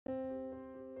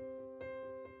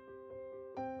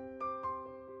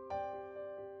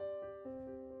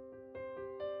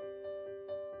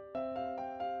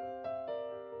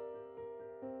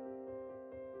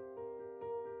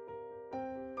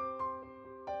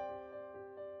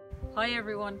Hi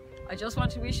everyone, I just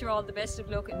want to wish you all the best of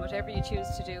luck in whatever you choose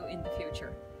to do in the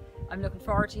future. I'm looking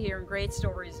forward to hearing great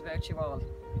stories about you all.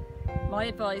 My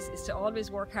advice is to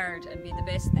always work hard and be the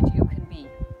best that you can be.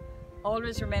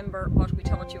 Always remember what we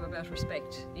taught you about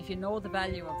respect. If you know the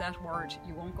value of that word,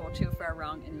 you won't go too far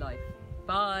wrong in life.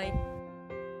 Bye!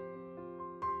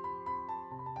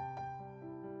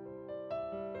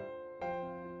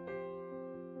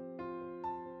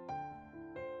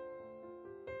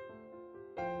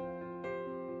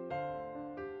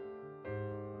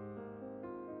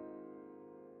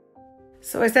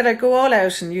 So I said I'd go all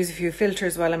out and use a few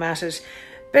filters while I'm at it.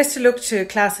 Best of luck to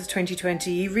class of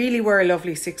 2020. You really were a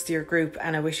lovely sixth year group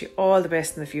and I wish you all the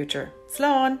best in the future.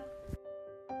 Slán!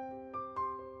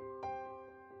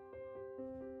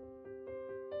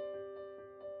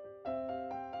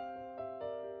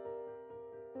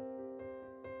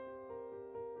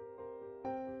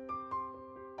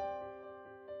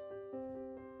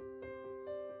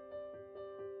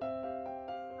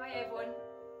 Hi everyone,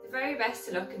 the very best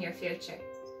of luck in your future.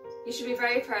 You should be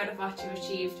very proud of what you've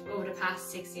achieved over the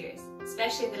past 6 years,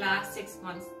 especially in the last 6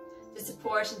 months, the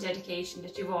support and dedication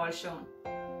that you've all shown.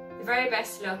 The very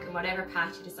best of luck in whatever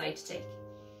path you decide to take.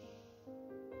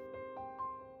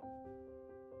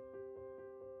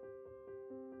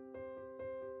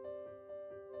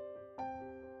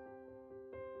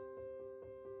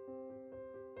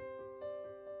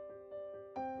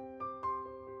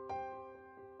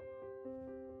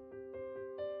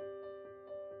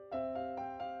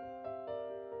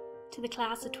 To the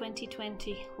class of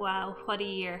 2020, wow, what a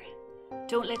year.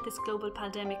 Don't let this global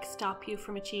pandemic stop you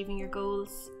from achieving your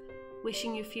goals.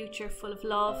 Wishing you a future full of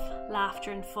love,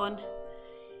 laughter and fun.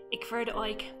 Ik werde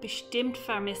euch bestimmt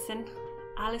vermissen.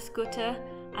 Alles Gute,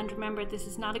 and remember, this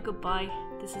is not a goodbye,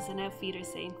 this is an Auf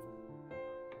Wiedersehen.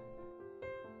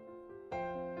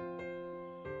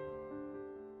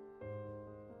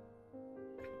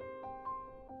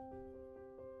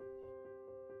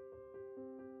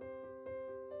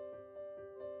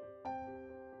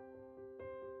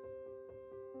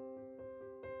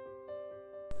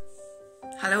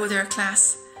 Hello there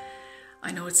class.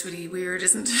 I know it's really weird,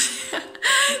 isn't it,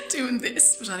 doing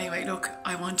this, but anyway, look,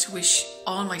 I want to wish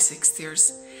all my sixth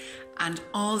years and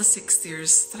all the sixth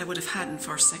years that I would have had in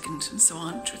first, second and so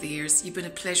on through the years. You've been a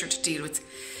pleasure to deal with.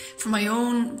 For my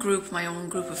own group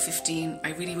of 15,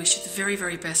 I really wish you the very,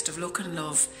 very best of luck and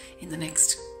love in the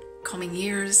next coming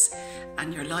years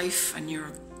and your life and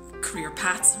your career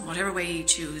paths and whatever way you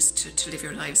choose to live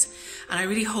your lives. And I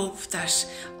really hope that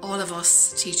all of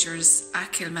us teachers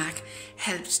at Kilmac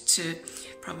helped to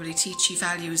probably teach you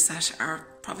values that are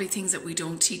probably things that we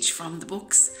don't teach from the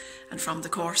books and from the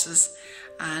courses.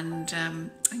 And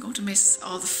I'm going to miss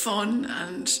all the fun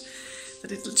and the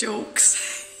little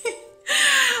jokes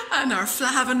and our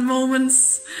flahavin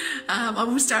moments. I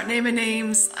won't start naming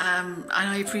names, and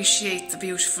I appreciate the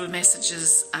beautiful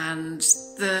messages and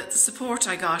the support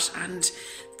I got and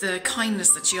the kindness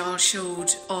that you all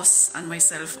showed us and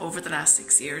myself over the last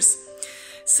 6 years.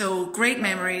 So great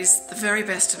memories, the very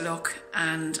best of luck,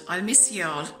 and I'll miss you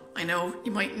all. I know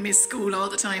you might miss school all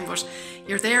the time, but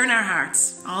you're there in our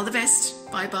hearts. All the best.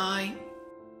 Bye bye.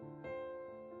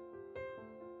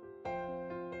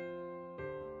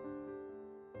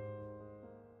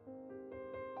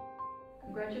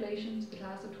 Congratulations to the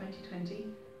class of 2020.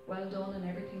 Well done in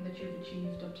everything that you've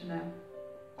achieved up to now.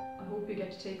 I hope you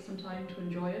get to take some time to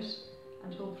enjoy it,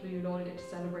 and hopefully you'll all get to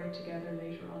celebrate together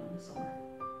later on in the summer.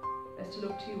 Best of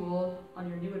luck to you all on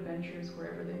your new adventures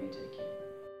wherever they may take you.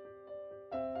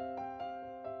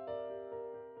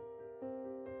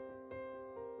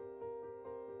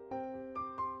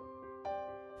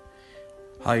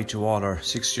 Hi to all our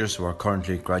sixth years who are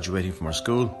currently graduating from our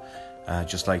school.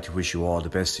 Just like to wish you all the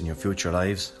best in your future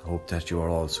lives. Hope that you are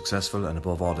all successful and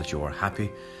above all that you are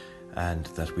happy, and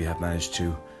that we have managed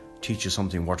to teach you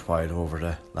something worthwhile over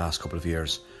the last couple of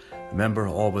years. Remember,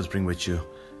 always bring with you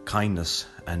kindness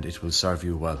and it will serve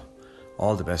you well.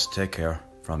 All the best, take care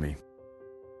from me.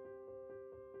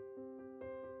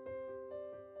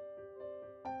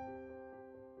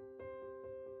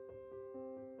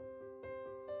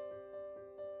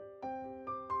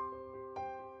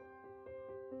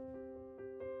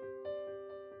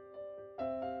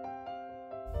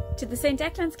 To the St.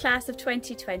 Declan's class of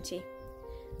 2020,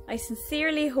 I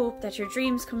sincerely hope that your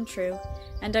dreams come true,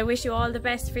 and I wish you all the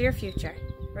best for your future.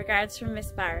 Regards from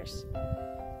Miss Barrett.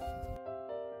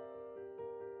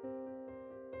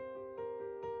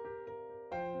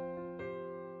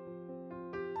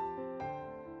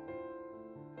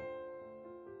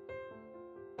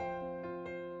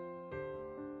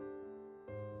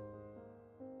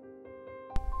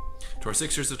 To our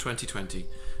sixth years of 2020,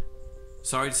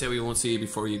 sorry to say we won't see you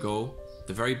before you go.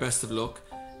 The very best of luck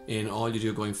in all you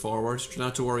do going forward. Try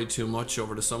not to worry too much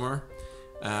over the summer.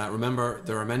 Remember,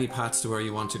 there are many paths to where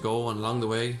you want to go, and along the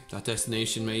way, that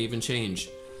destination may even change.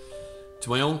 To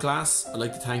my own class, I'd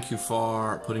like to thank you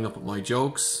for putting up with my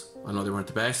jokes. I know they weren't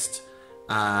the best,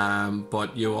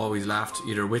 but you always laughed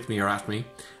either with me or at me.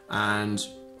 And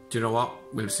do you know what?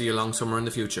 We'll see you along somewhere in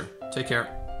the future. Take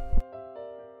care.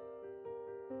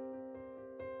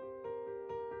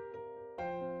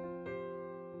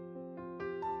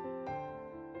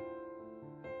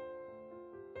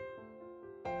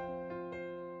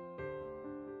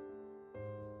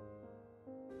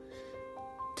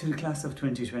 To the class of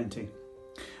 2020,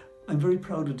 I'm very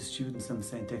proud of the students on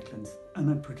St. Declan's, and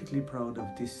I'm particularly proud of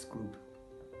this group.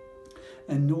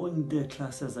 And knowing the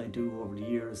class as I do over the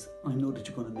years, I know that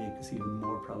you're going to make us even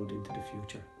more proud into the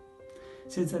future.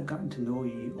 Since I've gotten to know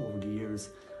you over the years,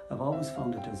 I've always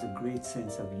found that there's a great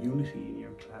sense of unity in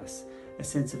your class, a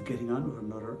sense of getting on with one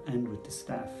another and with the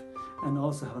staff, and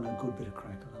also having a good bit of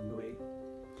crack along the way.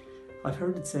 I've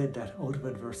heard it said that out of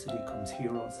adversity comes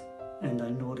heroes, and I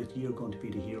know that you're going to be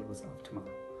the heroes of tomorrow.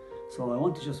 So I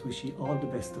want to just wish you all the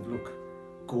best of luck.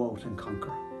 Go out and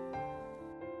conquer.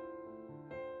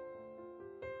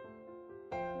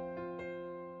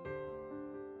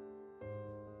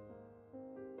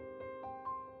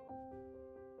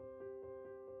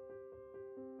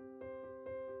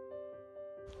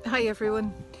 Hi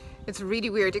everyone. It's a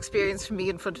really weird experience for me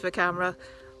in front of a camera,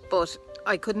 but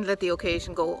I couldn't let the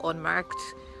occasion go unmarked.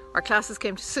 Our classes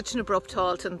came to such an abrupt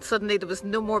halt, and suddenly there was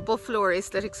no more Buffalo or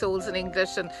aesthetic souls in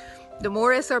English, and no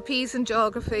more SRPs in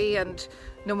geography, and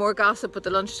no more gossip with the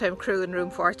lunchtime crew in room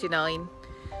 49.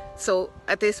 So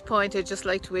at this point, I'd just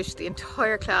like to wish the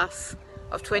entire class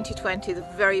of 2020 the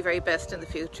very, very best in the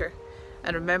future.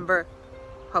 And remember,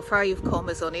 how far you've come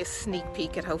is only a sneak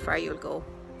peek at how far you'll go.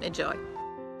 Enjoy.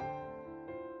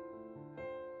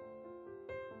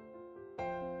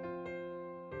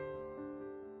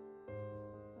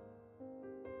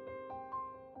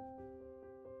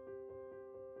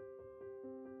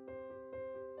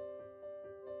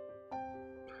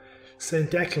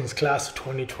 St. Declan's class of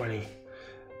 2020.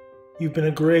 You've been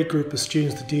a great group of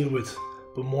students to deal with,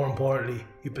 but more importantly,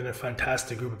 you've been a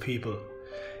fantastic group of people.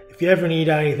 If you ever need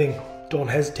anything, don't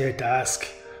hesitate to ask.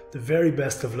 The very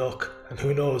best of luck, and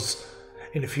who knows,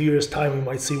 in a few years' time we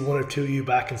might see one or two of you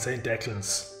back in St.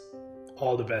 Declan's.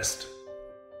 All the best.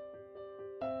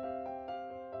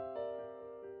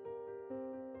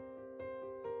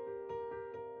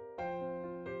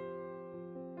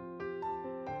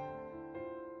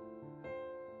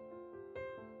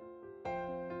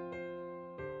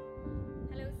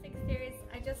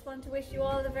 I just want to wish you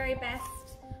all the very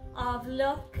best of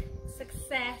luck,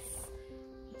 success,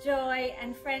 joy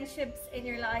and friendships in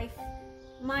your life.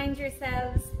 Mind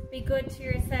yourselves, be good to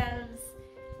yourselves.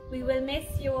 We will miss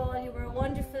you all. You were a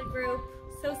wonderful group.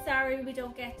 So sorry we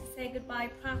don't get to say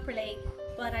goodbye properly,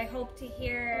 but I hope to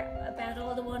hear about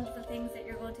all the wonderful things that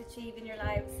you're going to achieve in your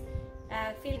lives.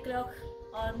 Viel Glück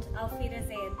und auf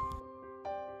Wiedersehen.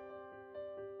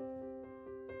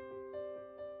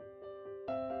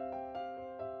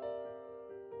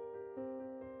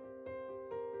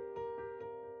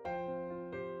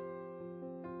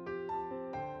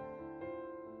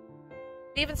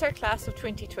 Leaving Cert class of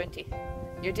 2020.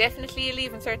 You're definitely a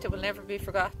Leaving Cert that will never be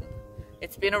forgotten.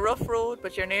 It's been a rough road,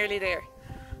 but you're nearly there.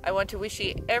 I want to wish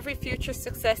you every future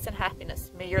success and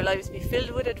happiness. May your lives be filled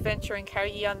with adventure and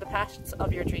carry you on the paths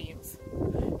of your dreams.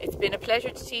 It's been a pleasure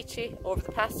to teach you over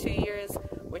the past 2 years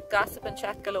with gossip and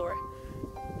chat galore.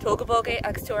 Tóga bóga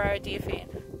agus tuair díafin.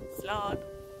 Slán.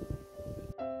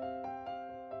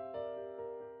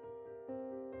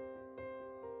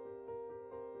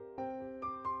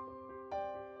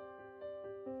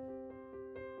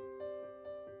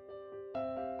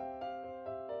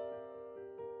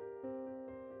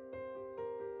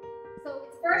 So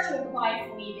it's virtual goodbye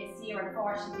for me this year,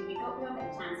 unfortunately. We don't get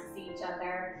a chance to see each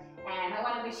other. I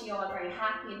want to wish you all very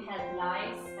happy and healthy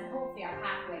lives, and hopefully our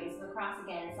pathways will cross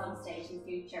again at some stage in the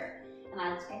future, and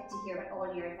I'll get to hear about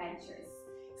all your adventures.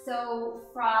 So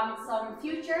from some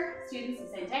future students of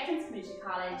St. Declan's Community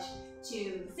College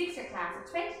to the 6th year class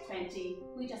of 2020,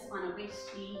 we just want to wish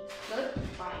you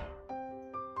goodbye.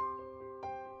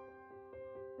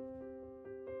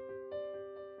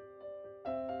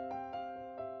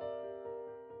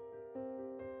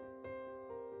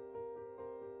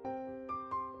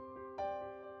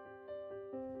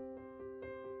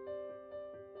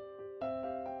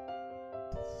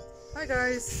 Hi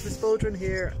guys, Miss Baldwin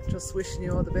here, just wishing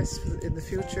you all the best in the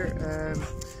future.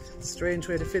 strange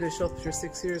way to finish up your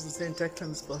 6 years in St.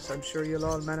 Declan's, but I'm sure you'll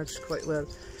all manage quite well.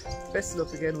 Best of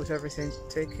luck again with everything.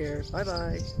 Take care. Bye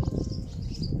bye.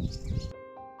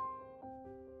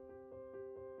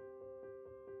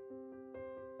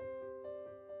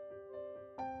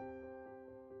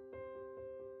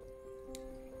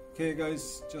 Okay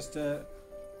guys, just a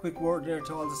quick word there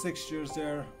to all the 6th years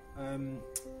there.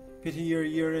 Pity your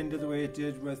year ended the way it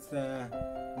did with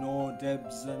no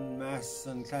Debs and Mass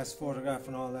and class photograph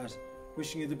and all that.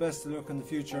 Wishing you the best of luck in the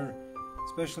future.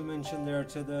 Special mention there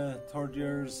to the 3rd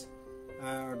years,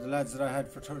 or the lads that I had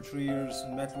for 3 years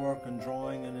in metalwork and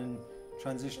drawing, and in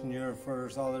transition year for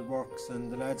solid works,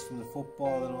 and the lads from the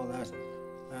football and all that.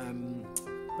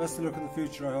 Best of luck in the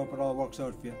future. I hope it all works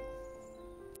out for you.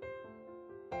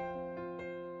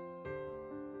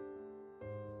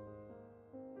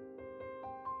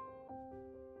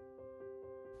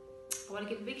 I want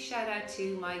to give a big shout out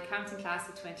to my counting class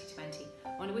of 2020.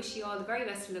 I want to wish you all the very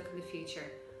best of luck in the future.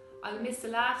 I will miss the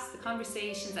laughs, the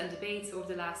conversations and debates over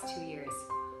the last 2 years.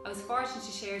 I was fortunate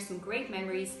to share some great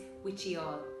memories with you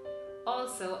all.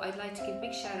 Also, I'd like to give a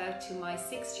big shout out to my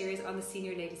 6 years on the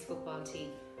senior ladies football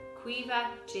team,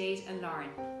 Quiva, Jade and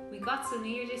Lauren. We got so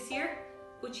near this year,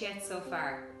 but yet so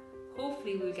far.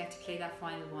 Hopefully we'll get to play that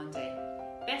final one day.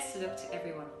 Best of luck to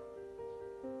everyone.